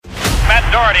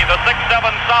Doherty, the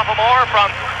 6'7" sophomore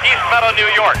from East Meadow, New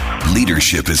York.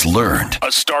 Leadership is learned. A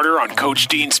starter on Coach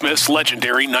Dean Smith's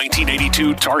legendary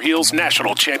 1982 Tar Heels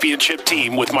National Championship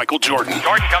team with Michael Jordan.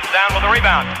 Jordan comes down with a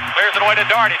rebound. Clears it away to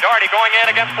Doherty. Doherty going in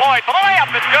against Floyd. For the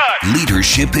layup, it's good.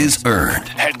 Leadership is earned.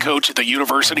 Head coach at the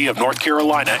University of North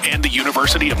Carolina and the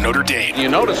University of Notre Dame. You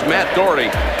notice Matt Doherty,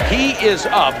 he is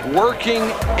up working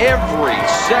every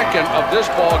second of this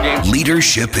ball game.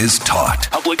 Leadership is taught.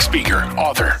 Public speaker,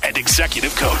 author, and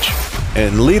executive coach.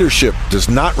 And leadership does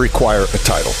not require a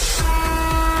title.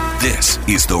 This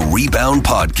is the Rebound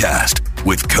Podcast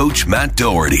with Coach Matt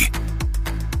Doherty.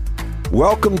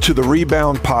 Welcome to the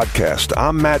Rebound Podcast.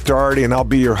 I'm Matt Doherty, and I'll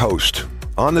be your host.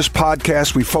 On this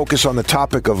podcast, we focus on the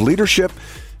topic of leadership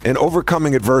and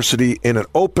overcoming adversity in an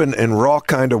open and raw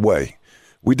kind of way.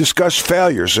 We discuss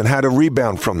failures and how to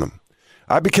rebound from them.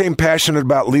 I became passionate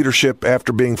about leadership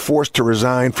after being forced to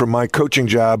resign from my coaching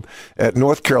job at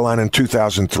North Carolina in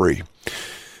 2003.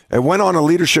 I went on a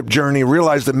leadership journey,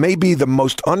 realized that may be the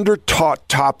most under-taught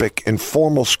topic in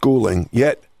formal schooling,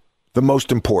 yet the most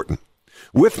important.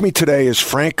 With me today is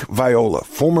Frank Viola,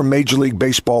 former Major League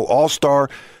Baseball All-Star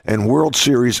and World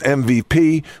Series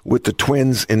MVP with the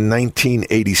Twins in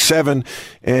 1987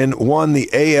 and won the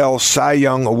AL Cy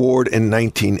Young Award in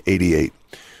 1988.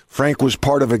 Frank was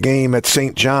part of a game at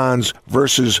St. John's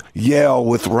versus Yale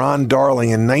with Ron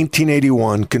Darling in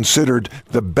 1981, considered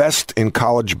the best in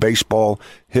college baseball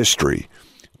history.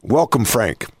 Welcome,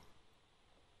 Frank.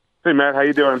 Hey, Matt. How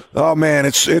you doing? Oh, man,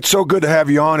 it's so good to have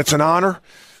you on. It's an honor.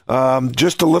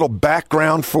 Just a little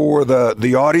background for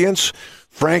the audience.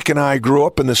 Frank and I grew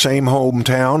up in the same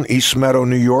hometown, East Meadow,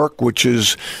 New York, which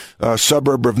is a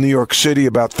suburb of New York City,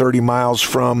 about 30 miles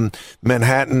from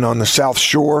Manhattan on the South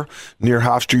Shore near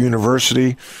Hofstra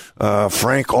University.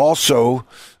 Frank also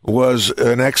was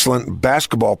an excellent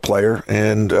basketball player,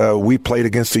 and we played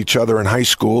against each other in high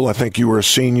school. I think you were a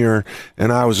senior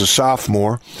and I was a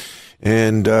sophomore.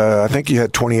 And I think you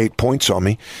had 28 points on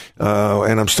me,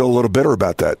 and I'm still a little bitter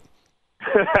about that.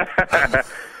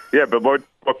 Yeah, but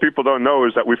what people don't know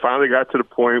is that we finally got to the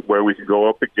point where we could go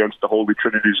up against the Holy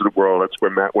Trinities of the world. That's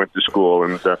where Matt went to school,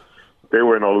 and they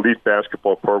were an elite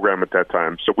basketball program at that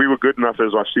time. So we were good enough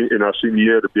in our senior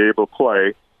year to be able to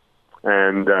play.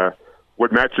 And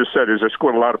what Matt just said is I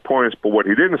scored a lot of points, but what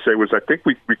he didn't say was I think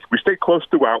we stayed close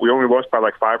throughout. We only lost by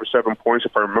like 5 or 7 points,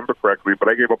 if I remember correctly, but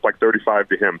I gave up like 35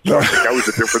 to him. So I think that was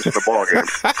the difference in the ball game.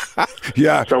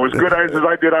 Yeah. So as good as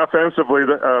I did offensively,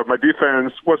 my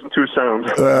defense wasn't too sound.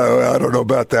 I don't know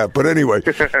about that. But anyway,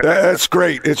 that's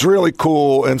great. It's really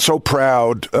cool and so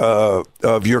proud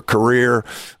of your career.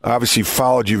 Obviously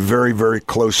followed you very, very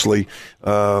closely.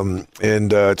 And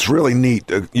it's really neat.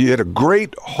 You had a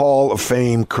great Hall of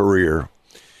Fame career.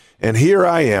 And here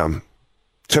I am,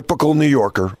 typical New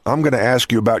Yorker. I'm going to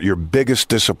ask you about your biggest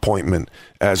disappointment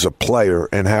as a player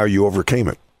and how you overcame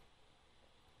it.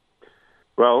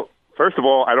 Well, first of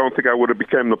all, I don't think I would have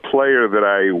become the player that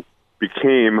I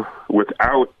became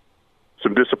without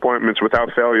some disappointments,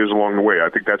 without failures along the way.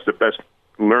 I think that's the best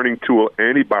learning tool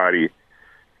anybody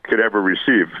could ever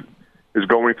receive, is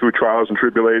going through trials and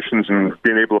tribulations and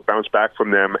being able to bounce back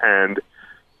from them and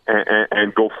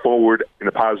go forward in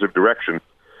a positive direction.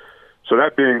 So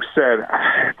that being said,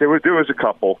 there was a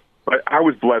couple, but I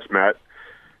was blessed, Matt.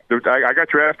 I got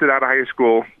drafted out of high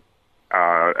school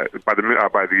by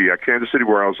the Kansas City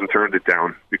Royals and turned it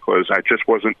down because I just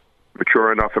wasn't mature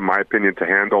enough, in my opinion, to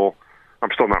handle.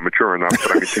 I'm still not mature enough,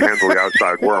 but I mean to handle the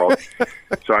outside world.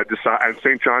 So I decided, and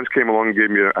St. John's came along and gave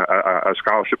me a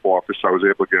scholarship offer, so I was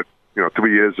able to get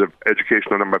 3 years of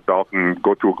education under my belt and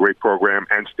go through a great program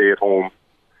and stay at home.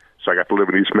 So I got to live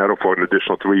in East Meadow for an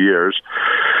additional 3 years.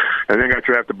 And then got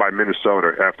drafted by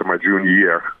Minnesota after my junior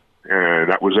year. And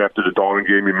that was after the Darling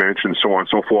game you mentioned, so on and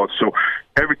so forth. So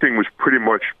everything was pretty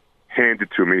much handed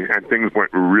to me, and things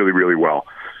went really, really well.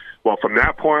 Well, from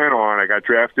that point on, I got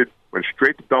drafted, went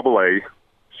straight to AA,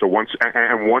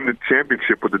 and won the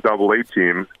championship with the AA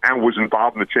team, and was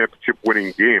involved in the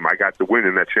championship-winning game. I got the win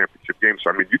in that championship game.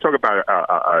 So, I mean, you talk about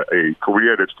a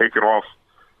career that's taken off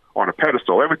on a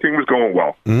pedestal. Everything was going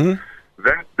well. Mm-hmm.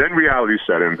 Then reality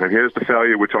set in, and here's the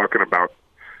failure we're talking about.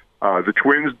 The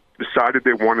Twins decided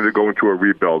they wanted to go into a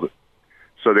rebuild.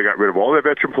 So they got rid of all their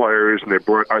veteran players, and they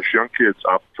brought us young kids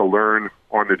up to learn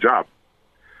on the job.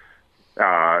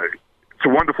 It's a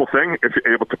wonderful thing if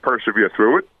you're able to persevere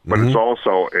through it, but It's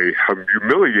also a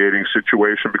humiliating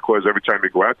situation because every time you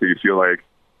go out there, you feel like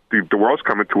the world's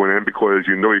coming to an end because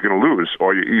you know you're going to lose,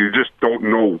 or you just don't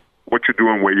know what you're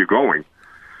doing, where you're going.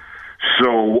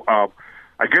 So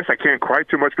I guess I can't cry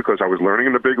too much because I was learning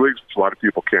in the big leagues, which a lot of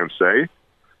people can't say.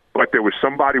 But there was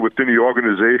somebody within the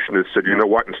organization that said, you know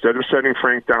what, instead of setting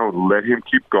Frank down, let him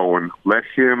keep going. Let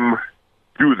him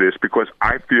do this, because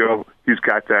I feel he's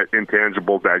got that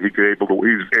intangible that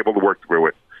he's able to work through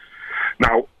it.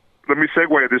 Now, let me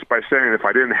segue this by saying, if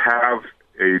I didn't have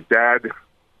a dad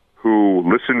who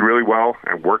listened really well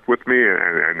and worked with me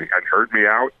and heard me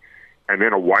out, and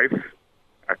then a wife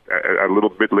a little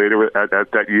bit later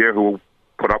at that year who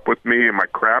put up with me and my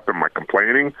crap and my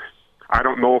complaining, I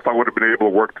don't know if I would have been able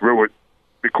to work through it,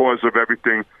 because of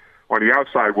everything on the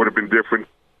outside would have been different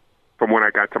from when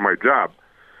I got to my job.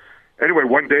 Anyway,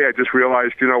 one day I just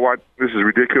realized, you know what, this is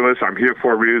ridiculous. I'm here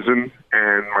for a reason.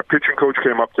 And my pitching coach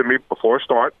came up to me before a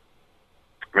start,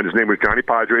 and his name was Johnny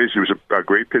Padres. He was a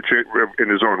great pitcher in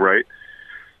his own right.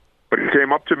 But he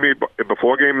came up to me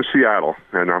before a game in Seattle,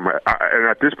 and and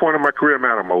at this point in my career,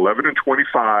 man, I'm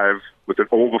 11-25 with an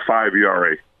over 5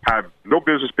 ERA. I have no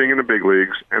business being in the big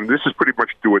leagues, and this is pretty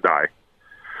much do or die.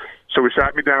 So he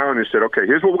sat me down and he said, okay,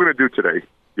 here's what we're going to do today.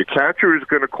 Your catcher is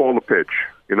going to call the pitch.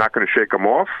 You're not going to shake him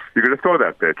off. You're going to throw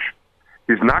that pitch.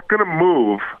 He's not going to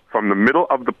move from the middle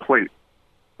of the plate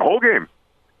the whole game.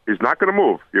 He's not going to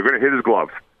move. You're going to hit his glove.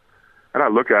 And I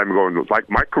look at him going, like,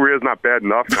 my career's not bad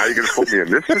enough. Now you're going to put me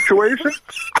in this situation?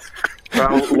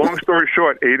 Well, long story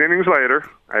short, 8 innings later,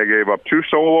 I gave up 2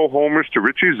 solo homers to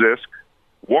Richie Zisk,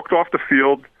 walked off the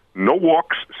field, no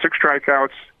walks, 6 strikeouts,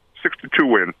 6-2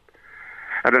 win.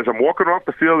 And as I'm walking off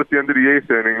the field at the end of the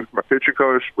 8th inning, my pitching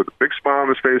coach, with a big smile on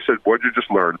his face, said, what'd you just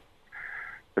learn?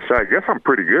 I said, I guess I'm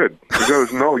pretty good. He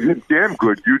goes, no, you're damn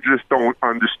good. You just don't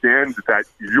understand that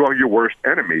you're your worst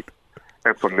enemy.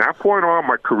 And from that point on,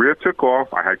 my career took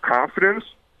off. I had confidence.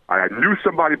 I knew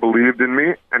somebody believed in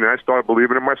me, and then I started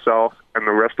believing in myself, and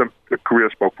the rest of the career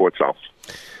spoke for itself.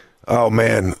 Oh,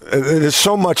 man. There's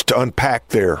so much to unpack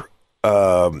there.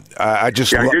 I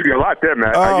gave you a lot there,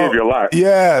 Matt. I gave you a lot.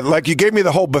 Yeah, like you gave me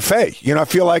the whole buffet. You know, I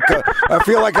feel like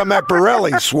I'm at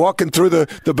Borelli's walking through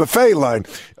the buffet line.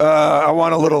 I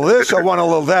want a little this, I want a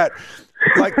little that.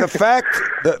 Like the fact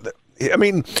that, I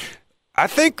mean, I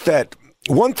think that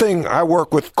one thing, I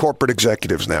work with corporate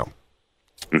executives now,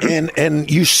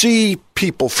 and you see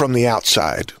people from the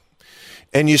outside,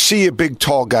 and you see a big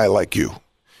tall guy like you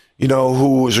know,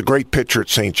 who was a great pitcher at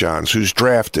St. John's, who's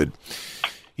drafted.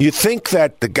 You think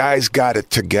that the guy's got it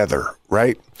together,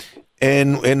 right?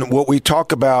 And what we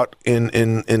talk about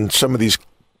in some of these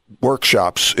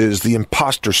workshops is the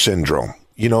imposter syndrome.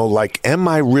 You know, like, am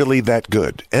I really that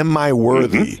good? Am I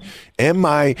worthy?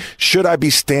 Should I be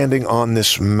standing on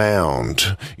this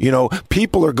mound? You know,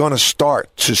 people are going to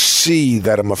start to see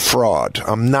that I'm a fraud.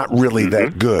 I'm not really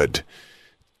that good.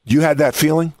 You had that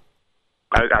feeling?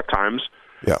 At times.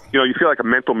 Yeah. You know, you feel like a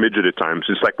mental midget at times.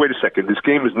 It's like, wait a second, this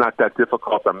game is not that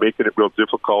difficult. I'm making it real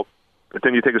difficult. But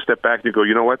then you take a step back and you go,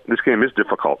 you know what? This game is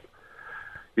difficult.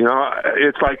 You know,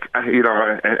 it's like, you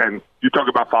know, and you talk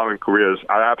about following careers.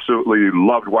 I absolutely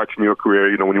loved watching your career.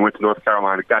 You know, when you went to North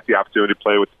Carolina, got the opportunity to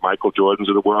play with Michael Jordans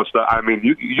of the world stuff. I mean,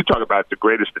 you talk about the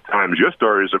greatest of times. Your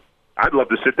stories are, I'd love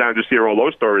to sit down and just hear all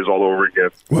those stories all over again.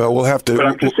 Well, we'll have to. But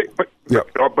I'm just saying, but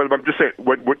I'm just saying,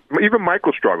 even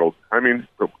Michael struggled. I mean,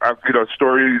 you know,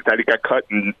 stories that he got cut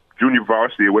in junior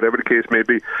varsity or whatever the case may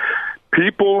be.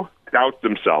 People doubt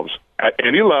themselves at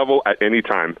any level, at any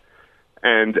time.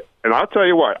 And I'll tell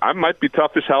you what, I might be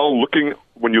tough as hell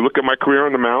when you look at my career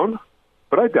on the mound,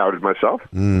 but I doubted myself.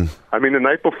 I mean, the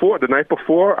night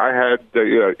before, I had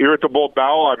irritable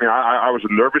bowel. I mean, I was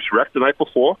a nervous wreck the night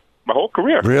before. My whole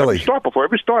career. Really? Before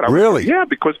every start. Really? Yeah,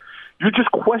 because you're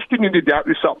just questioning to doubt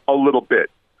yourself a little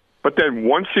bit. But then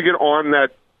once I got on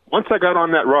that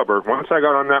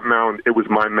mound, it was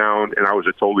my mound, and I was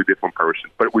a totally different person.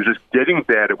 But it was just getting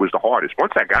there that was the hardest.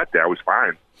 Once I got there, I was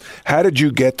fine. How did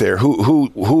you get there?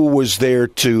 Who was there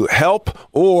to help,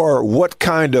 or what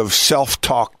kind of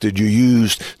self-talk did you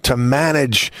use to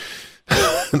manage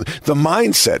the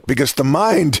mindset? Because the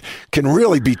mind can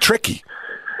really be tricky.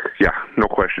 Yeah, no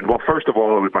question. Well, first of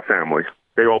all, it was my family.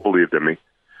 They all believed in me.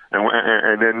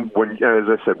 And then, as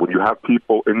I said, when you have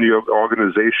people in the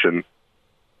organization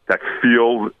that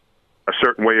feel a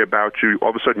certain way about you, all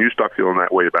of a sudden you start feeling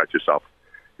that way about yourself.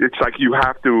 It's like you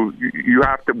have to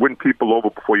win people over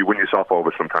before you win yourself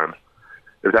over sometimes,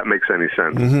 if that makes any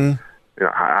sense. You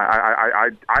know,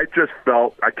 I just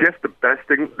felt, I guess the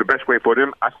best way to put it,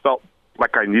 I felt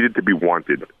like I needed to be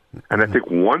wanted. And I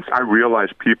think once I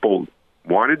realized people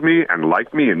wanted me and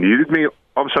liked me and needed me,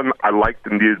 all of a sudden I liked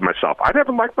and needed myself. I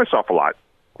never liked myself a lot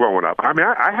growing up. I mean,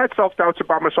 I had self-doubts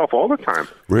about myself all the time.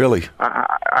 Really?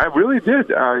 I really did.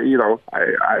 You know,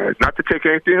 I not to take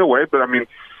anything away, but I mean,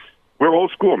 we're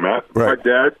old school, Matt. Right. My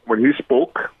dad, when he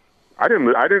spoke, I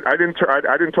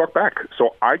didn't talk back.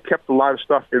 So I kept a lot of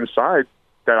stuff inside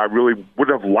that I really would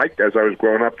have liked as I was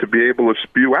growing up to be able to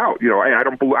spew out. You know, hey, I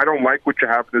don't like what you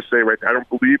have to say right now. I don't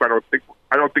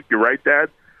think you're right,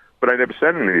 Dad, but I never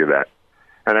said any of that.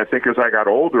 And I think as I got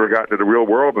older and got into the real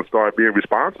world and started being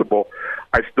responsible,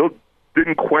 I still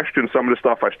didn't question some of the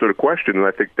stuff I stood to question, and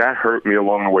I think that hurt me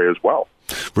along the way as well.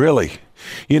 Really?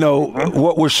 You know,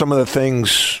 what were some of the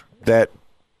things that,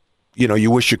 you know,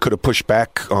 you wish you could have pushed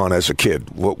back on as a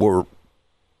kid? What were...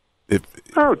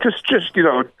 just you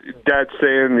know, Dad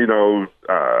saying, you're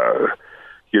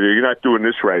not doing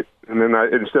this right. And then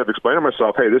instead of explaining to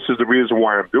myself, hey, this is the reason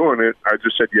why I'm doing it, I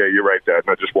just said, yeah, you're right, Dad, and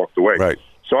I just walked away. Right.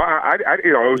 So it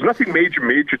was nothing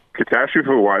major catastrophe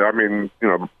for a while. I mean,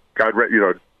 God,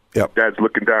 yep. Dad's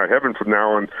looking down at heaven from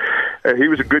now on. He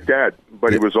was a good dad,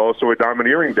 but he was also a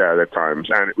domineering dad at times,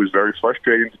 and it was very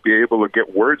frustrating to be able to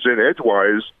get words in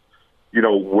edgewise,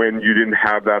 when you didn't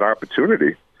have that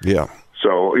opportunity. Yeah.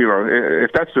 So,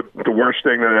 if that's the worst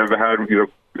thing that I ever had,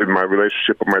 in my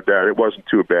relationship with my dad, it wasn't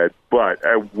too bad. But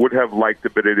I would have liked to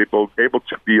be able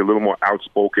to be a little more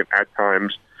outspoken at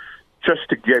times, just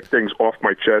to get things off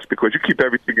my chest, because you keep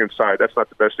everything inside. That's not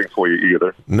the best thing for you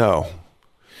either. No.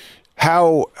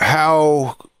 How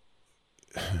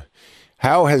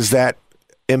has that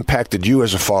impacted you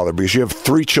as a father? Because you have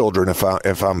 3 children, if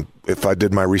I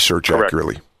did my research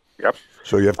accurately. Yep.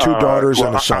 So you have 2 daughters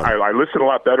and a son. I listen a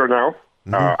lot better now.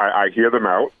 Mm-hmm. I hear them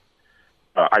out.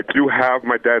 I do have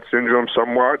my dad's syndrome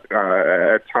somewhat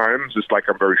at times. It's like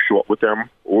I'm very short with them,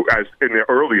 as in the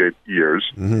earlier years.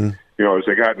 Mm-hmm. As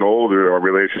they gotten older, our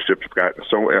relationships have gotten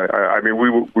so.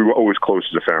 We were always close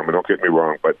as a family. Don't get me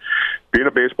wrong, but being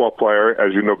a baseball player,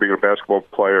 as you know, being a basketball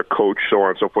player, coach, so on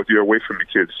and so forth, you're away from your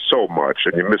kids so much,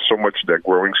 and you miss so much of their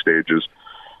growing stages.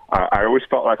 I always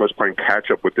felt like I was playing catch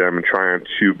up with them and trying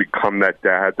to become that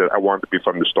dad that I wanted to be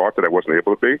from the start that I wasn't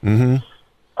able to be. Mm-hmm.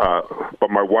 But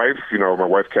my wife,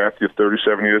 Kathy, of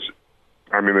 37 years.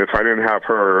 I mean, if I didn't have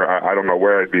her, I don't know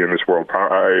where I'd be in this world.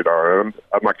 I'm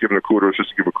not giving her kudos just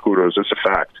to give her kudos. It's a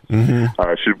fact.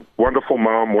 Mm-hmm. She's a wonderful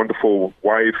mom, wonderful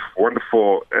wife,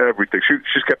 wonderful everything.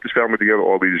 She's kept this family together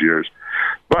all these years.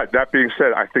 But that being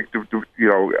said, I think,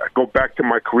 go back to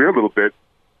my career a little bit,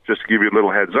 just to give you a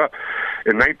little heads up.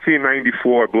 In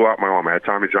 1994, I blew out my arm. I had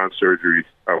Tommy John surgery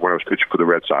when I was pitching for the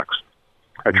Red Sox.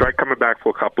 I tried coming back for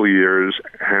a couple of years,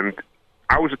 and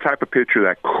I was the type of pitcher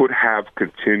that could have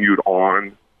continued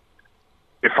on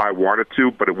if I wanted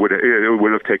to, but it would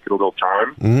have taken a little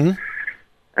time. Mm-hmm.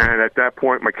 And at that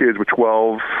point, my kids were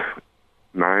 12,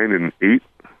 9, and 8,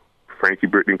 Frankie,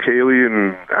 Brittany, and Kaylee,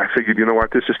 and I figured, you know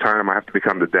what, this is time. I have to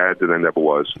become the dad that I never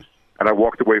was. And I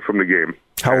walked away from the game.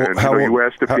 You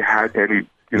asked if you had any,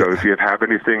 if you have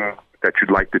anything that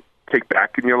you'd like to take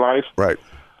back in your life. Right.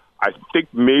 I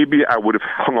think maybe I would have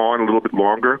hung on a little bit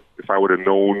longer if I would have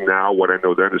known now what I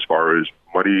know then as far as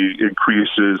money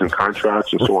increases and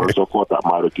contracts and so on and so forth. That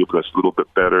might have given us a little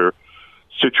bit better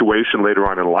situation later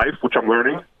on in life, which I'm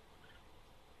learning.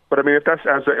 But I mean, if that's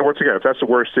the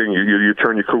worst thing, you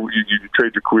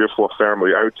trade your career for a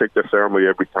family. I would take the family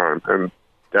every time. And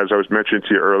as I was mentioning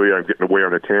to you earlier, I'm getting away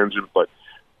on a tangent, but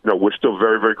we're still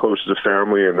very, very close as a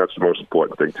family, and that's the most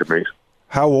important thing to me.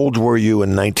 How old were you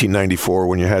in 1994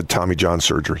 when you had Tommy John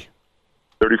surgery?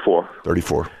 34.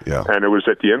 34, yeah. And it was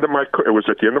at the end of my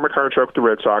contract with the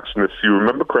Red Sox, and if you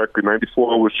remember correctly,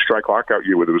 94 was the strike lockout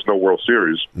year where there was no World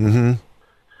Series. Mm-hmm.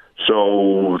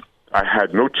 So I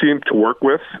had no team to work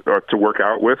with or to work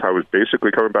out with. I was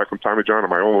basically coming back from Tommy John on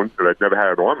my own, and I'd never had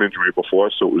an arm injury before,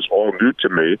 so it was all new to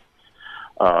me.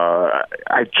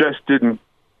 I just didn't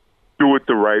do it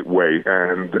the right way.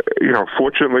 And,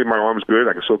 fortunately, my arm's good.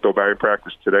 I can still throw batting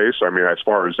practice today. So, I mean, as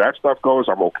far as that stuff goes,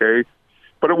 I'm okay.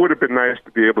 But it would have been nice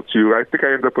to be able to. I think I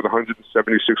ended up with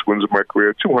 176 wins in my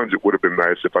career. 200 would have been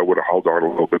nice if I would have held on a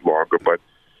little bit longer. But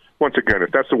once again,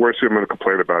 if that's the worst thing I'm going to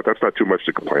complain about, that's not too much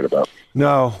to complain about.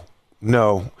 No,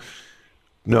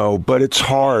 but it's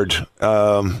hard.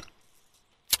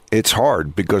 It's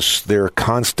hard because there are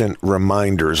constant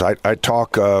reminders. I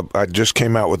just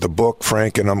came out with a book,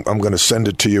 Frank, and I'm going to send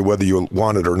it to you whether you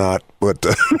want it or not. But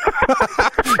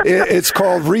it's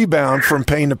called Rebound from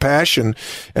Pain to Passion.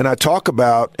 And I talk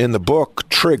about, in the book,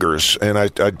 triggers. And I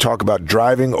talk about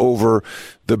driving over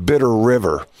the bitter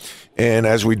river. And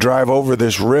as we drive over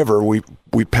this river,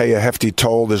 we pay a hefty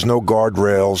toll. There's no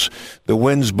guardrails. The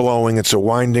wind's blowing. It's a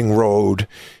winding road.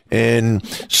 And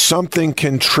something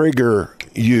can trigger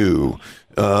you,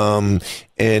 and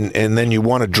then you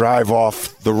want to drive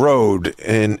off the road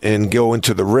and go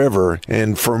into the river.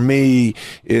 And for me,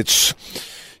 it's,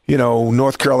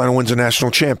 North Carolina wins a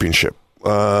national championship,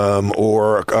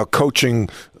 or a coaching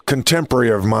contemporary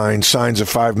of mine signs a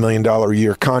 $5 million a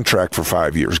year contract for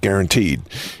 5 years, guaranteed.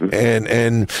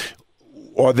 And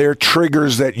are there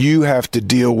triggers that you have to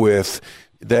deal with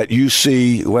that you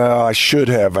see, well, I should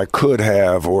have, I could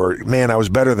have, or, man, I was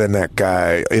better than that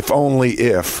guy, if only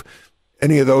if?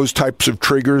 Any of those types of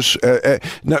triggers?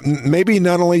 Maybe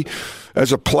not only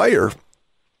as a player,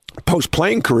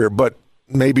 post-playing career, but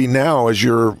maybe now as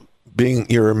you're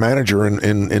a manager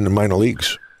in the minor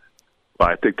leagues. Well,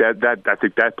 I think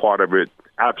that part of it,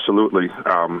 absolutely.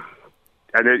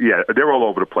 They're all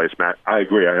over the place, Matt. I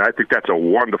agree. I think that's a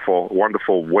wonderful,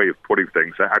 wonderful way of putting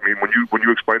things. I mean, when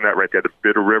you explain that right there, the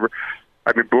Bitter River,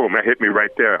 I mean, boom, that hit me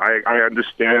right there. I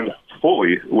understand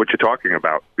fully what you're talking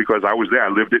about because I was there. I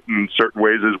lived it in certain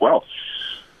ways as well.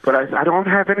 But I don't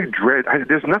have any dread.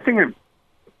 There's nothing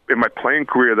in my playing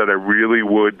career that I really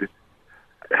would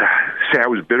say I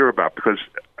was bitter about because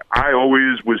I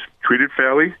always was treated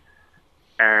fairly.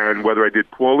 And whether I did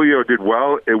poorly or did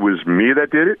well, it was me that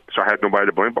did it. So I had nobody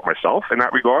to blame but myself in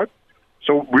that regard.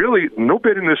 So really, no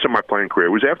bitterness in my playing career.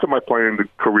 It was after my playing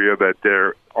career that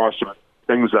there are some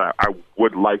things that I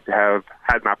would like to have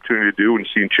had an opportunity to do and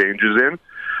seen changes in,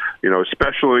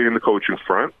 especially in the coaching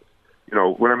front.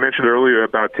 When I mentioned earlier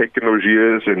about taking those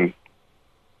years and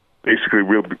basically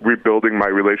rebuilding my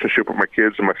relationship with my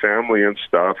kids and my family and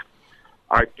stuff,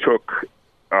 I took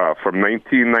from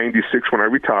 1996 when I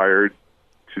retired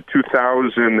to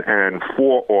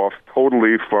 2004 off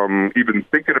totally from even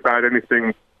thinking about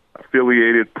anything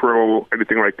affiliated, pro,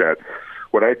 anything like that.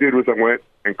 What I did was I went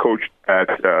and coached at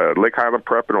Lake Highland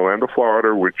Prep in Orlando,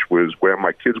 Florida, which was where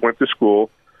my kids went to school.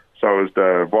 So I was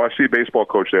the varsity baseball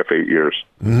coach there for 8 years.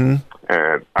 Mm-hmm.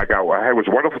 And it was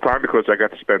a wonderful time because I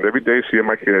got to spend every day seeing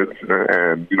my kids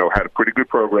and, had a pretty good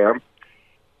program.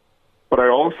 But I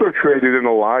also traded in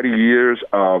a lot of years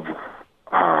of,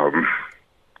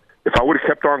 if I would have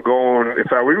kept on going,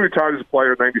 if I would have retired as a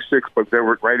player in 96, but they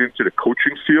were right into the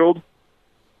coaching field,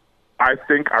 I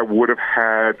think I would have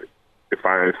had, if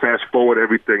I fast forward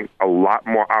everything, a lot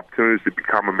more opportunities to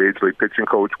become a major league pitching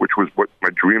coach, which was what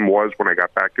my dream was when I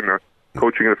got back into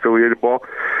coaching and affiliated ball.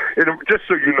 And just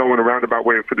so you know, in a roundabout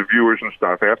way for the viewers and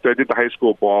stuff, after I did the high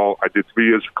school ball, I did 3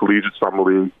 years of collegiate summer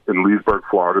league in Leesburg,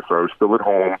 Florida, so I was still at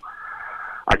home.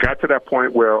 I got to that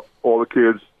point where all the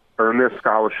kids earned their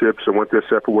scholarships and went their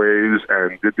separate ways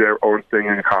and did their own thing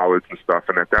in college and stuff.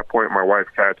 And at that point, my wife,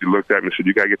 Kathy, looked at me and said,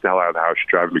 "You got to get the hell out of the house.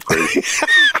 You're driving me crazy."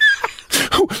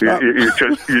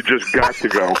 you just got to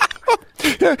go.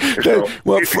 So,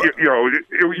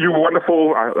 you're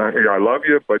wonderful. I love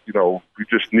you, but, you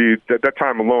just need that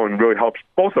time alone really helps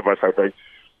both of us, I think.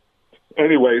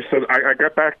 Anyway, so I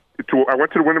got back I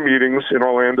went to the winter meetings in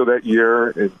Orlando that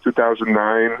year in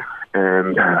 2009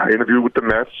 and interviewed with the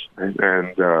Mets.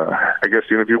 And I guess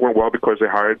the interview went well because they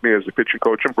hired me as the pitching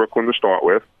coach in Brooklyn to start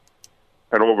with.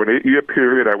 And over an 8-year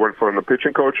period, I went from the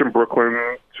pitching coach in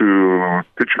Brooklyn to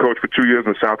pitching coach for 2 years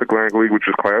in the South Atlantic League, which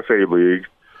is Class A League.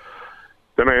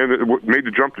 Then I made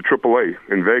the jump to AAA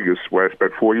in Vegas, where I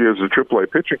spent 4 years as a AAA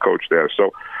pitching coach there.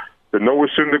 So the Noah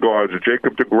Syndergaards, the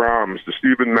Jacob deGroms, the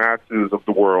Steven Matzes of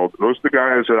the world, those are the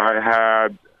guys that I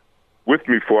had with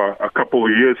me for a couple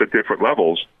of years at different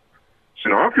levels.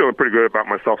 So I'm feeling pretty good about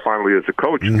myself finally as a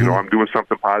coach. Mm-hmm. I'm doing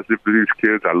something positive for these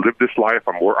kids. I live this life.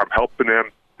 I'm helping them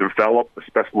develop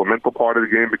especially the mental part of the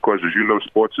game because, as you know,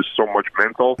 sports is so much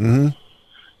mental. Mm-hmm.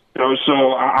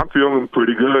 So I'm feeling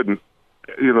pretty good. And,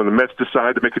 the Mets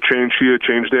decided to make a change here,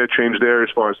 change there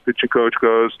as far as pitching coach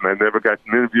goes, and I never got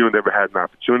an interview and never had an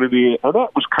opportunity. And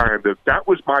that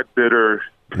was my bitter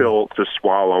pill to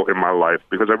swallow in my life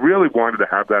because I really wanted to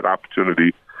have that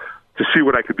opportunity to see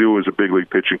what I could do as a big league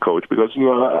pitching coach because,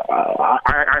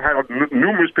 I had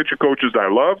numerous pitching coaches that I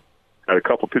loved. I had a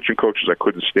couple pitching coaches I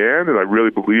couldn't stand, and I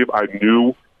really believe I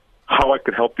knew how I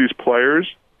could help these players,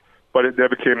 but it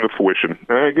never came to fruition.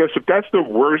 And I guess if that's the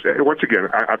worst, once again,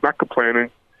 I'm not complaining,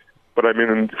 but I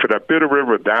mean, for that Bitter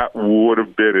River, that would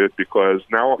have been it because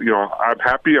now, I'm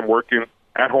happy. I'm working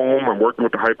at home. I'm working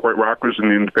with the High Point Rockers in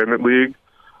the Independent League.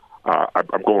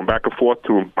 I'm going back and forth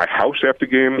to my house after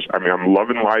games. I mean, I'm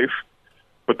loving life.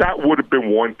 But that would have been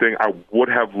one thing I would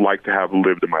have liked to have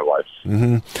lived in my life.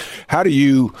 Mm-hmm. How do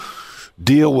you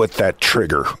deal with that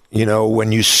trigger?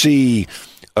 When you see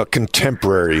a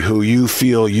contemporary who you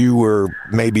feel you were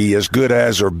maybe as good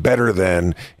as or better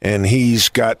than, and he's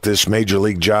got this major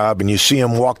league job, and you see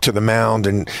him walk to the mound,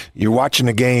 and you're watching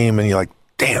the game, and you're like,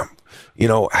 damn.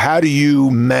 How do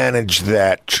you manage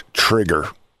that trigger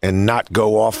and not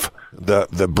go off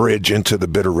the bridge into the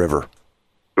Bitter River?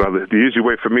 Well, the easy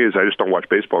way for me is I just don't watch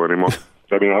baseball anymore.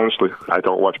 I mean, honestly, I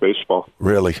don't watch baseball.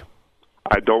 Really?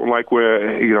 I don't like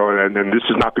where, and this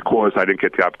is not because I didn't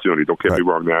get the opportunity. Don't get me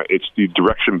wrong now. It's the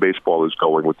direction baseball is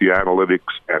going with the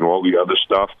analytics and all the other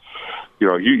stuff.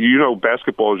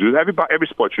 Basketball is used. Every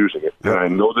sport's using it. And I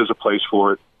know there's a place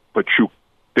for it, but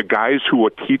the guys who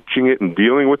are teaching it and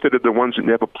dealing with it are the ones that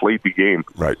never played the game.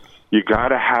 Right. You got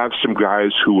to have some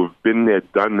guys who have been there,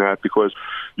 done that, because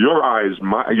your eyes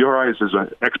as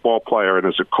an ex-ball player and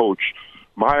as a coach,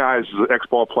 my eyes as an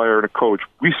ex-ball player and a coach,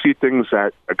 we see things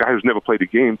that a guy who's never played the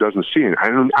game doesn't see. And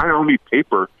I don't need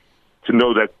paper to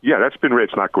know that, that's been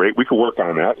it's not great. We can work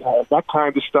on that. That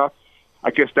kind of stuff. I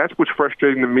guess that's what's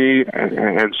frustrating to me,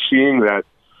 and seeing that,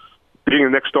 being the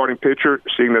next starting pitcher,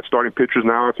 seeing that starting pitchers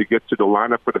now, if you get to the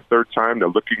lineup for the third time, they're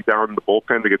looking down in the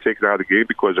bullpen to get taken out of the game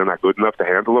because they're not good enough to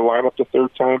handle the lineup the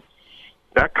third time.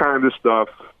 That kind of stuff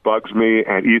bugs me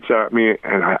and eats at me,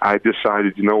 and I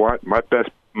decided, you know what, my best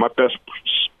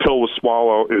pill to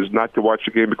swallow is not to watch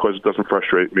the game because it doesn't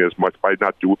frustrate me as much by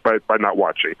not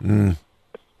watching.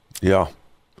 Yeah.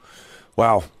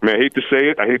 Wow. I mean, I hate to say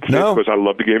it. It because I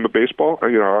love the game of baseball.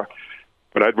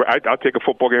 But I'll take a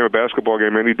football game, a basketball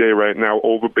game any day right now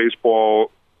over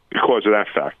baseball because of that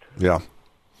fact. Yeah.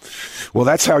 Well,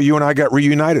 that's how you and I got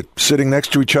reunited, sitting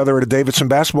next to each other at a Davidson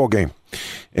basketball game.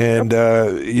 And,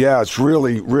 it's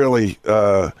really, really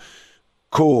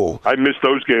cool. I miss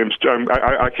those games.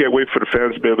 I can't wait for the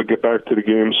fans to be able to get back to the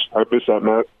games. I miss that,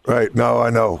 Matt. Right. No,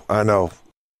 I know.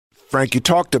 Frank, you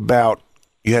talked about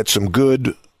you had some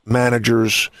good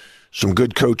managers, some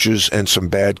good coaches, and some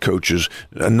bad coaches,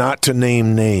 not to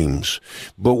name names.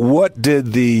 But what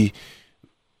did the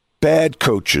bad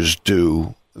coaches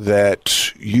do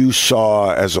that you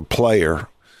saw as a player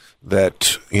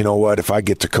that, you know what, if I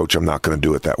get to coach, I'm not going to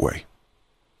do it that way?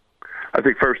 I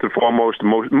think first and foremost,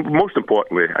 most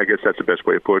importantly, I guess that's the best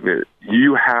way of putting it,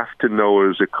 you have to know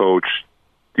as a coach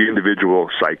the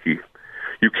individual psyche.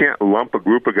 You can't lump a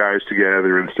group of guys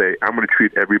together and say, I'm going to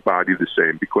treat everybody the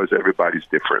same because everybody's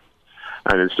different.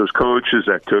 And it's those coaches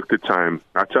that took the time.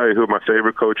 I'll tell you who my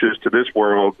favorite coach is to this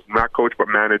world, not coach but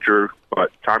manager,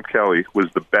 but Tom Kelly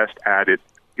was the best at it.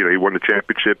 He won the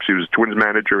championships. He was Twins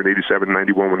manager in 87,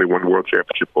 91 when they won the World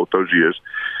Championship both those years.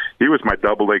 He was my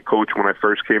double-A coach when I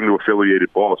first came to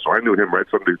affiliated ball, so I knew him right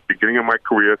from the beginning of my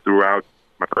career throughout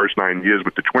my first 9 years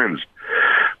with the Twins.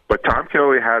 But Tom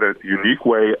Kelly had a unique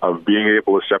way of being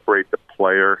able to separate the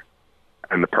player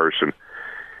and the person.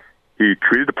 He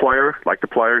treated the player like the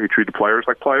player. He treated the players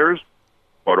like players.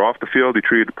 But off the field, he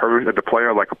treated the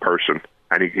player like a person.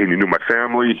 And he knew my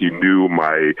family. He knew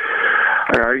my,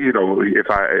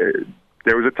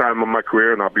 there was a time in my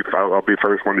career, and I'll be the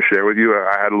first one to share with you,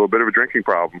 I had a little bit of a drinking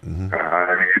problem. Mm-hmm.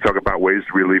 You talk about ways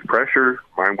to relieve pressure.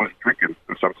 Mine was drinking,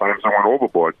 and sometimes I went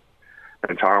overboard.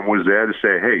 And Tom was there to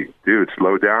say, hey, dude,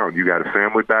 slow down. You got a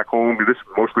family back home. This is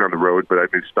mostly on the road, but I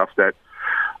mean stuff that,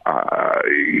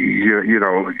 you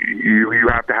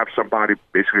have to have somebody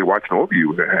basically watching over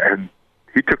you. And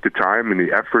he took the time and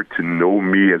the effort to know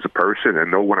me as a person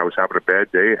and know when I was having a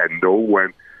bad day and know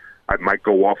when I might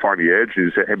go off on the edge.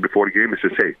 And before the game, he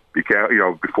says, hey, be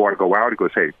careful. Before I go out, he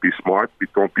goes, hey, be smart.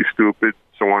 Don't be stupid,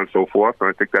 so on and so forth. And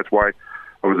I think that's why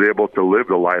I was able to live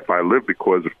the life I live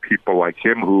because of people like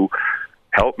him who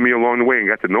helped me along the way and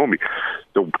got to know me.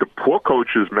 The poor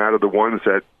coaches, Matt, are the ones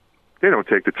that they don't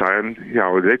take the time.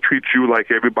 They treat you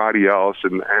like everybody else,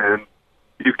 and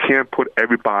you can't put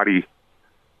everybody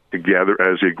together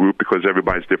as a group because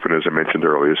everybody's different, as I mentioned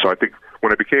earlier. So I think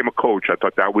when I became a coach, I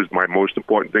thought that was my most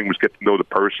important thing, was get to know the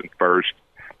person first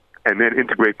and then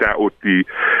integrate that with the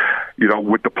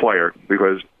player.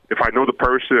 Because if I know the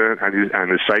person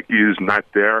and his psyche is not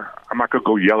there, I'm not going to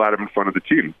go yell at him in front of the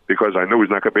team because I know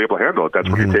he's not going to be able to handle it. That's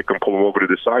when you take him, pull him over to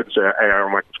the side and say, hey, I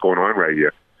don't like what's going on right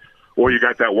here. Or you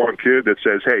got that one kid that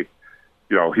says, hey,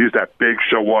 he's that big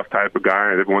show-off type of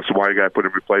guy, and every once in a while you got to put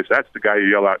him in place. That's the guy you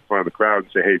yell at in front of the crowd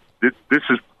and say, hey, this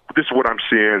is what I'm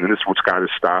seeing, and this is what's got to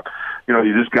stop.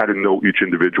 You just got to know each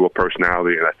individual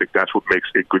personality, and I think that's what makes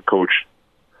a good coach,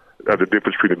 the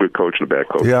difference between a good coach and a bad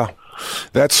coach. Yeah,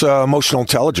 that's emotional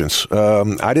intelligence.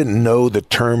 I didn't know the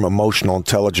term emotional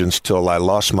intelligence till I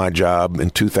lost my job in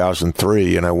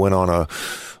 2003, and I went on a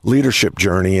leadership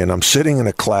journey, and I'm sitting in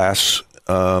a class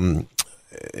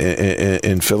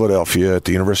in Philadelphia at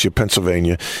the University of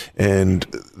Pennsylvania, and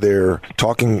they're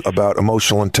talking about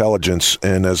emotional intelligence.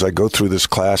 And as I go through this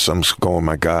class, I'm going,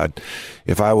 my God,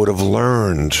 if I would have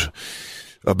learned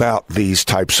about these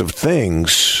types of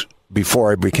things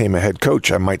before I became a head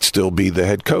coach, I might still be the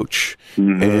head coach.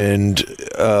 Mm-hmm. And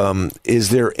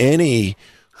is there any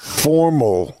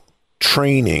formal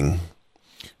training,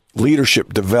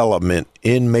 leadership development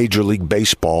in Major League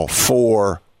Baseball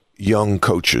for young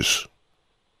coaches?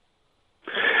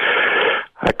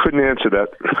 I couldn't answer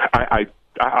that.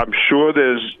 I'm sure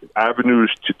there's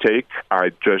avenues to take. I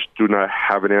just do not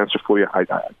have an answer for you.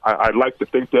 I'd like to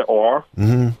think there are,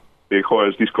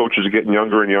 because these coaches are getting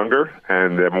younger and younger,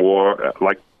 and they're more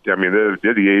they're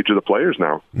the age of the players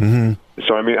now.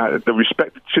 So,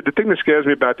 the thing that scares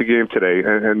me about the game today,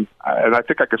 and I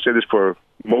think I can say this for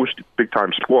most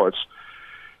big-time sports,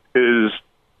 is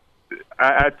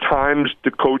at times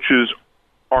the coaches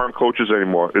aren't coaches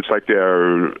anymore. It's like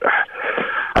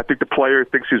I think the player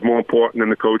thinks he's more important than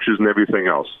the coaches and everything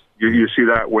else. You see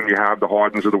that when you have the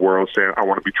Hardens of the world saying, I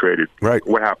want to be traded. Right.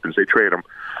 What happens? They trade them.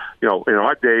 In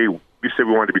our day, we said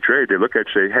we wanted to be traded. They look at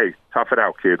you and say, hey, tough it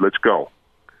out, kid. Let's go.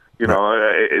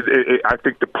 I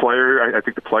think the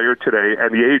player today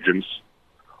and the agents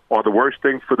are the worst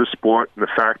thing for the sport, and the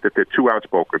fact that they're too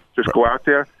outspoken. Just go out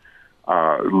there,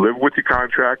 live with your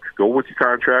contract, go with your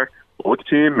contract, go with the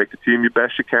team, make the team your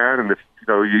best you can, and if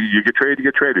you get traded, you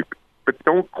get traded. But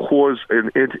don't cause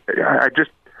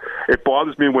it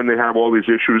bothers me when they have all these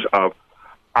issues of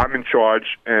I'm in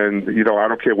charge, and I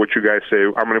don't care what you guys say.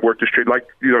 I'm going to work this trade. I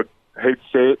hate to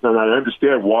say it, and I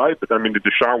understand why, but the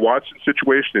Deshaun Watson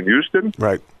situation in Houston,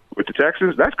 right, with the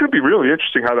Texans, that's going to be really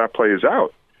interesting how that plays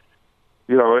out.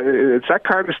 It's that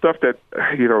kind of stuff that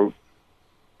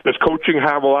does coaching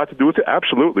have a lot to do with it?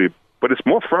 Absolutely, but it's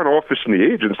more front office and the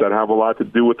agents that have a lot to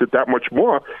do with it. That much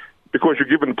more. Because you're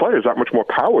giving the players that much more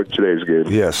power in today's game.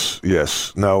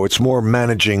 Yes. No, it's more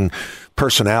managing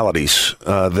personalities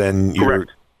than you're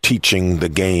teaching the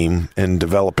game and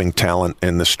developing talent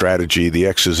and the strategy, the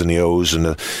X's and the O's and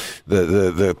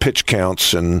the pitch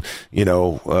counts and I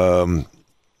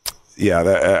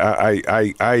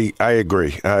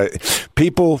agree.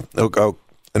 People,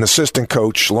 an assistant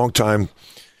coach, longtime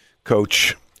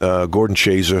coach, Gordon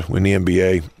Chaser in the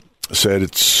NBA, said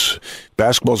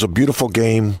basketball's a beautiful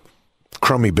game.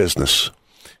 Crummy business,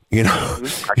 I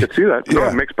could see that. No,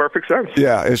 it makes perfect sense.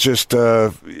 Yeah, it's just,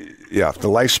 the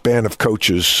lifespan of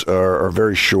coaches are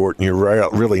very short, and you're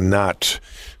really not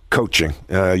coaching.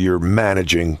 You're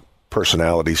managing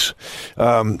personalities.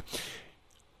 Okay,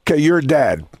 you're a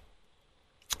dad.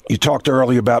 You talked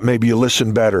earlier about maybe you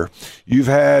listen better. You've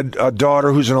had a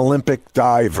daughter who's an Olympic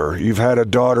diver. You've had a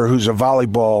daughter who's a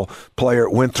volleyball player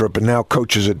at Winthrop and now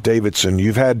coaches at Davidson.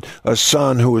 You've had a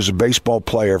son who was a baseball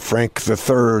player, Frank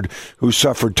III, who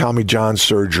suffered Tommy John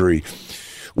surgery.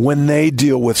 When they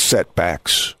deal with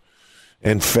setbacks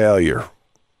and failure,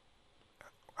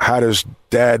 how does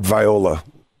Dad Viola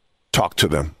talk to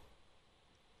them?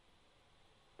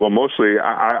 Well, mostly,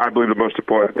 I believe the most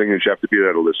important thing is you have to be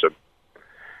there to listen.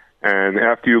 And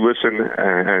after you listen,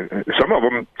 and some of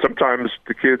them, sometimes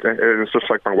the kids, and it's just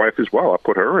like my wife as well, I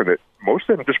put her in it, most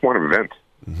of them just want to vent.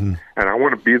 And I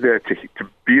want to be there to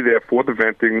be there for the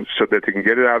venting so that they can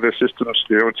get it out of their systems.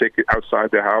 They don't take it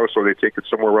outside their house or they take it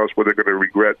somewhere else where they're going to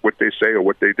regret what they say or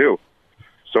what they do.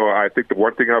 So I think the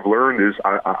one thing I've learned is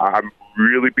I've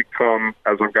really become,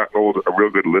 as I've gotten older, a real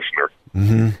good listener.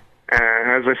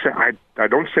 And as I said, I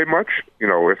don't say much.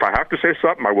 If I have to say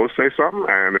something, I will say something.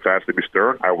 And if it has to be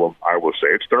stern, I will say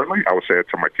it sternly. I will say it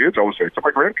to my kids. I will say it to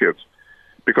my grandkids.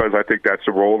 Because I think that's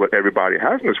a role that everybody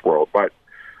has in this world. But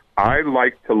I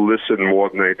like to listen more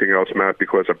than anything else, Matt,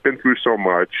 because I've been through so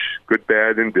much, good,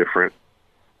 bad, indifferent,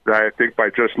 that I think by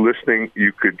just listening,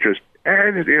 you could just,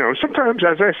 and, sometimes,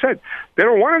 as I said, they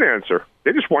don't want an answer.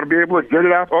 They just want to be able to get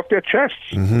it out off their chests.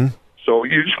 So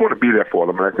you just want to be there for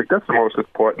them, and I think that's the most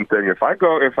important thing. If I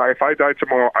die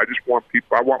tomorrow, I just want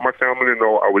I want my family to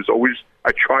know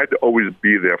I tried to always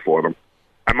be there for them.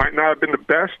 I might not have been the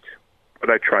best, but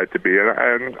I tried to be,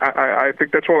 and I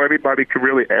think that's all anybody can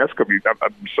really ask of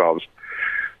themselves.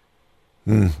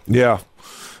 Yeah,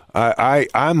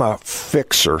 I'm a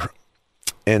fixer,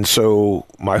 and so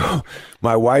my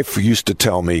wife used to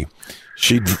tell me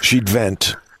she'd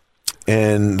vent,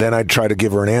 and then I'd try to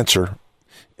give her an answer.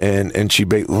 And she'd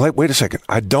be, wait a second,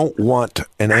 I don't want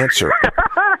an answer.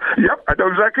 Yep, I know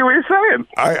exactly what you're saying.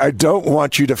 I don't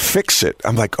want you to fix it.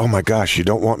 I'm like, oh my gosh, you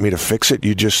don't want me to fix it?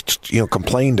 You just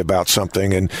complained about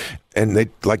something, and they,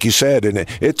 like you said, and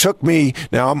it took me.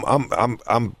 Now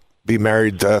I'm be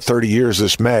married 30 years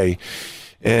this May,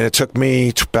 and it took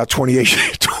me about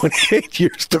 28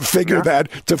 years to figure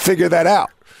that out.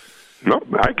 No,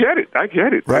 I get it.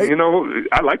 Right?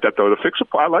 I like that though. The fix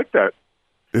I like that.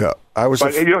 Yeah, I was.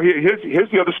 But here's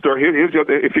the other story. Here's the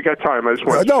other. If you got time, I just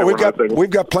want to. We've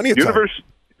got plenty of time.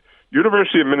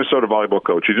 University of Minnesota volleyball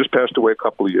coach. He just passed away a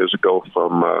couple of years ago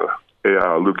from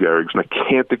Lou Gehrig's, and I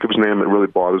can't think of his name. It really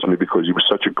bothers me because he was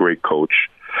such a great coach.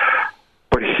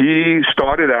 But he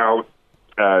started out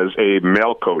as a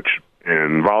male coach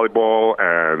in volleyball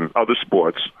and other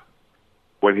sports.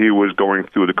 when he was going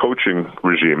through the coaching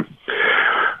regime.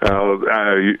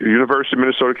 University of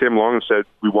Minnesota came along and said,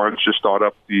 we want to start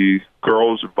up the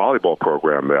girls volleyball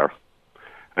program there.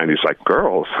 And he's like,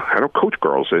 girls? I don't coach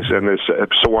girls. And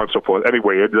so on and so forth.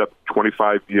 Anyway, he ended up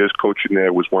 25 years coaching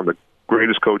there, was one of the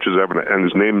greatest coaches ever, and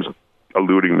his name's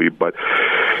eluding me, but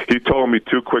he told me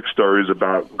two quick stories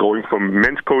about going from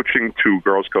men's coaching to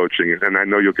girls coaching, and I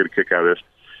know you'll get a kick out of this.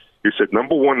 He said,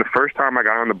 number one, the first time I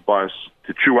got on the bus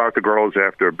to chew out the girls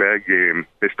after a bad game,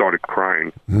 they started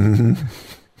crying. Mm-hmm.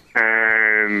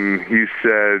 And he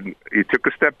said he took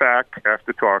a step back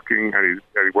after talking, and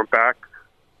he went back,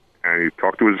 and he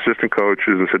talked to his assistant coaches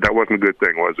and said, that wasn't a good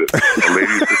thing, was it? The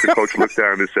lady assistant coach looked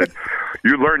down and said,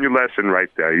 you learned your lesson right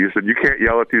there. He said, you can't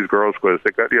yell at these girls because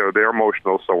they're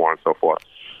emotional, so on and so forth.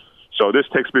 So this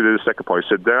takes me to the second point.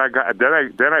 He said,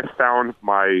 then I found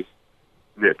my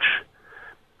niche.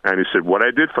 And he said, what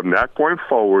I did from that point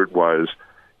forward was,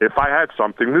 if I had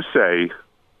something to say,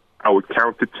 I would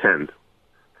count to 10.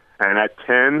 And at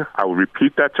 10, I would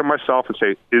repeat that to myself and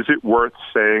say, is it worth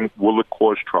saying? Will it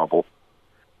cause trouble?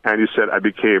 And he said, I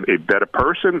became a better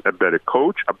person, a better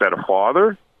coach, a better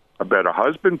father, a better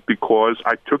husband, because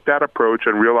I took that approach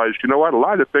and realized, you know what, a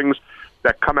lot of the things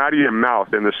that come out of your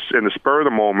mouth in the spur of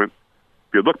the moment,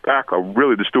 if you look back, are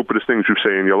really the stupidest things you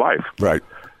say in your life. Right.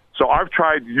 So I've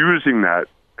tried using that,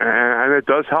 and it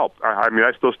does help. I mean,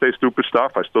 I still say stupid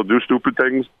stuff. I still do stupid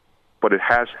things, but it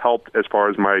has helped as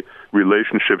far as my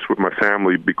relationships with my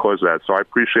family because of that. So I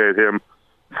appreciate him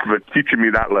for teaching me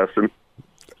that lesson.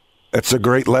 It's a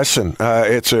great lesson.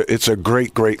 It's a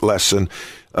great lesson,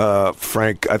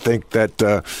 Frank. I think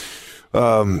that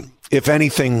if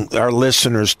anything, our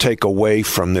listeners take away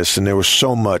from this, and there was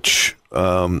so much,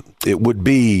 it would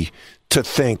be to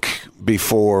think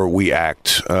before we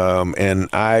act. And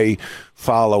I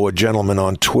follow a gentleman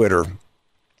on Twitter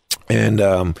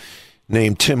and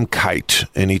named Tim Kite,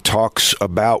 and he talks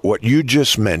about what you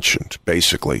just mentioned,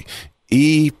 basically.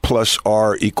 E plus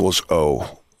R equals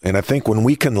O. And I think when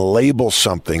we can label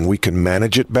something, we can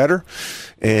manage it better.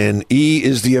 And E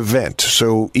is the event.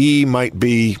 So E might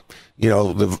be,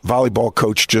 the volleyball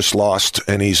coach just lost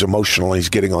and he's emotional and he's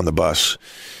getting on the bus.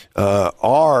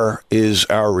 R is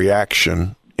our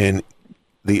reaction, and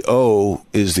the O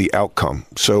is the outcome.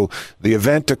 So the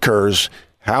event occurs,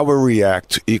 how we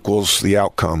react equals the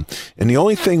outcome. And the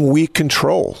only thing we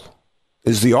control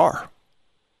is the R.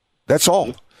 That's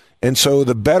all. And so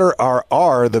the better our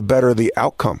R, the better the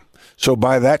outcome. So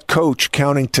by that coach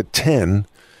counting to 10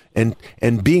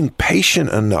 and being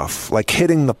patient enough, like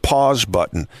hitting the pause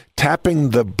button, tapping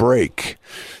the brake,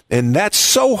 and that's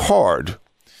so hard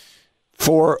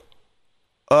for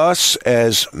us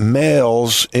as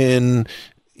males in,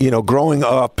 growing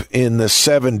up in the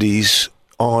 70s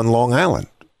on Long Island.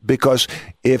 Because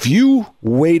if you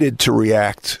waited to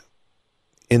react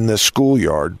in the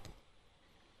schoolyard,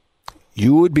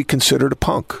 you would be considered a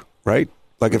punk, right?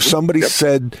 Like if somebody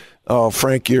said, oh,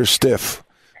 Frank, you're stiff.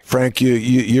 Frank,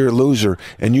 you're a loser.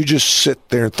 And you just sit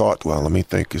there and thought, well, let me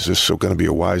think, is this still going to be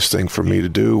a wise thing for me to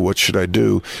do? What should I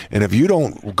do? And if you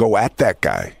don't go at that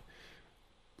guy,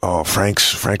 oh,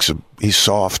 he's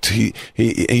soft. And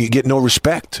you get no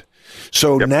respect.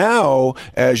 So now,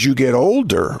 as you get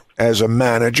older, as a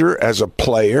manager, as a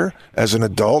player, as an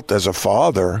adult, as a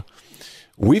father,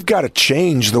 we've got to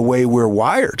change the way we're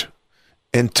wired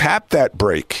and tap that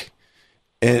brake.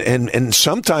 And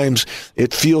sometimes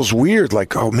it feels weird,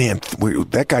 like, oh, man,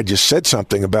 that guy just said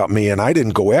something about me and I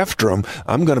didn't go after him.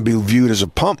 I'm going to be viewed as a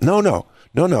pump. No.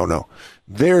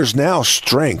 There's now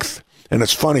strength. And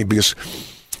it's funny because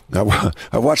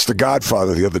I watched The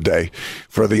Godfather the other day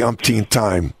for the umpteenth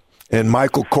time. And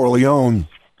Michael Corleone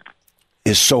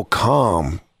is so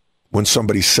calm when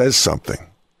somebody says something.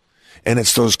 And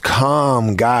it's those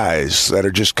calm guys that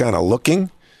are just kind of looking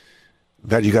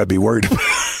that you got to be worried about.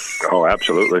 Oh,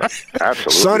 absolutely.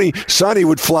 Absolutely. Sonny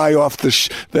would fly off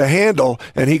the handle,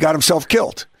 and he got himself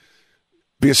killed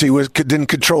because he didn't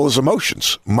control his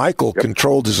emotions. Michael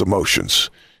controlled his emotions,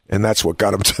 and that's what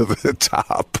got him to the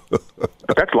top.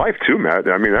 That's life too, Matt.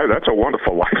 I mean, that's a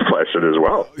wonderful life lesson as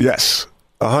well. Yes,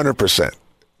 100%.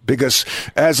 Because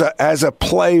as a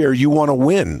player, you want to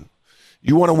win.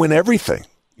 You want to win everything.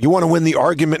 You want to win the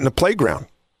argument in the playground.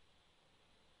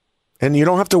 And you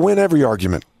don't have to win every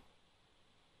argument.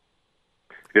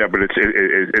 Yeah, but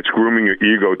it's grooming your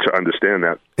ego to understand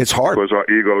that. It's hard. Because our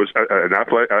egos, an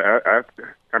athlete,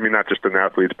 I mean, not just an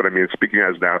athlete, but I mean, speaking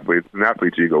as an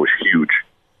athlete's ego is huge.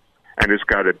 And it's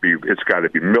got to be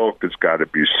milked, it's got to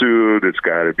be soothed, it's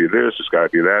got to be this, it's got to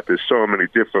be that. There's so many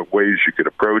different ways you could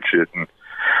approach it. And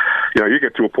You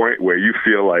get to a point where you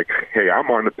feel like, hey, I'm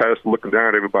on the pedestal looking down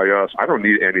at everybody else. I don't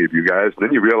need any of you guys. And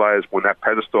then you realize when that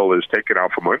pedestal is taken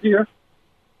out from under you,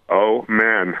 oh,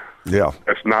 man, yeah,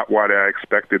 that's not what I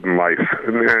expected in life.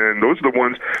 And those are the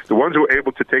ones who are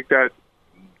able to take that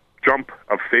jump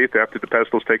of faith after the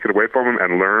pedestal is taken away from them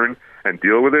and learn and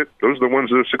deal with it. Those are the ones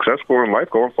that are successful in life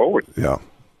going forward. Yeah.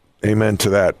 Amen to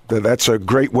that. That's a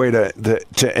great way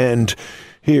to end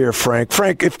here, Frank.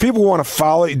 Frank, if people want to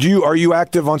follow you, are you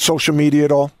active on social media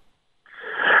at all?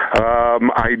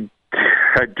 I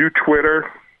do Twitter.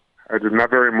 I do not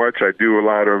very much. I do a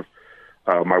lot of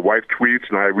my wife tweets,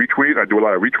 and I retweet. I do a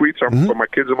lot of retweets for my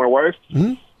kids and my wife.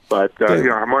 Mm-hmm. But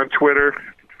I'm on Twitter.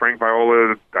 Frank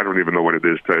Viola. I don't even know what it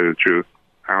is, to tell you the truth.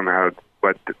 I don't know how.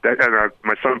 But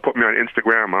my son put me on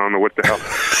Instagram. I don't know what the hell.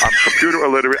 I'm computer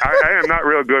illiterate. I am not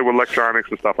real good with electronics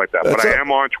and stuff like that. But I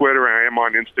am on Twitter and I am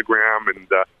on Instagram. And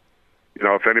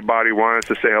if anybody wants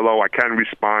to say hello, I can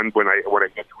respond when I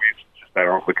get tweets. Just I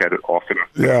don't look at it often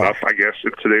enough, I guess,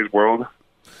 in today's world.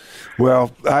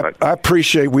 Well, I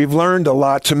appreciate. We've learned a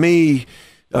lot. To me,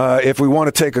 if we want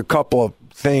to take a couple of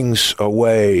things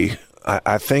away,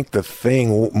 I think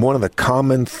one of the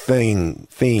common theme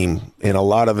in a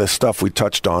lot of the stuff we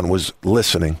touched on was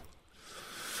listening.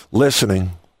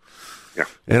 Yeah.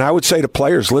 And I would say to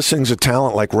players, listening's a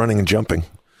talent like running and jumping.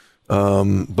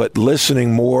 But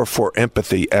listening more for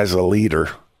empathy as a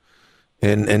leader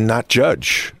and not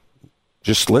judge.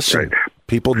 Just listen. Right.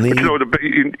 People need...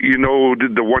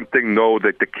 the one thing, though,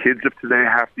 that the kids of today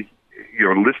have to...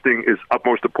 listening is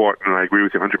utmost important, and I agree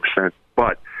with you 100%.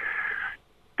 But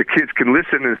the kids can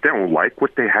listen, and if they don't like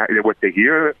what they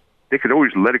hear, they can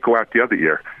always let it go out the other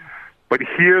ear. But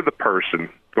hear the person.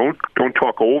 Don't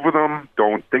talk over them.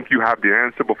 Don't think you have the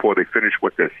answer before they finish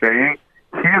what they're saying.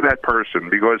 Hear that person,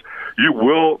 because you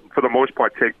will, for the most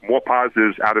part, take more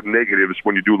positives out of negatives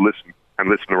when you do listen, and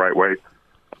listen the right way.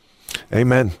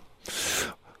 Amen.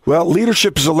 Well,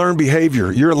 leadership is a learned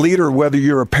behavior. You're a leader whether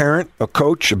you're a parent, a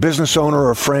coach, a business owner,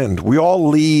 or a friend. We all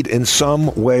lead in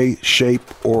some way, shape,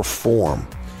 or form.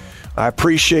 I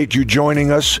appreciate you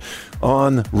joining us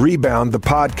on Rebound, the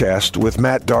podcast with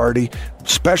Matt Doherty.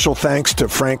 Special thanks to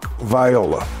Frank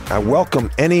Viola. I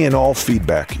welcome any and all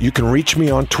feedback. You can reach me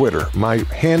on Twitter. My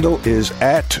handle is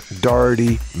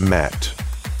 @DohertyMatt.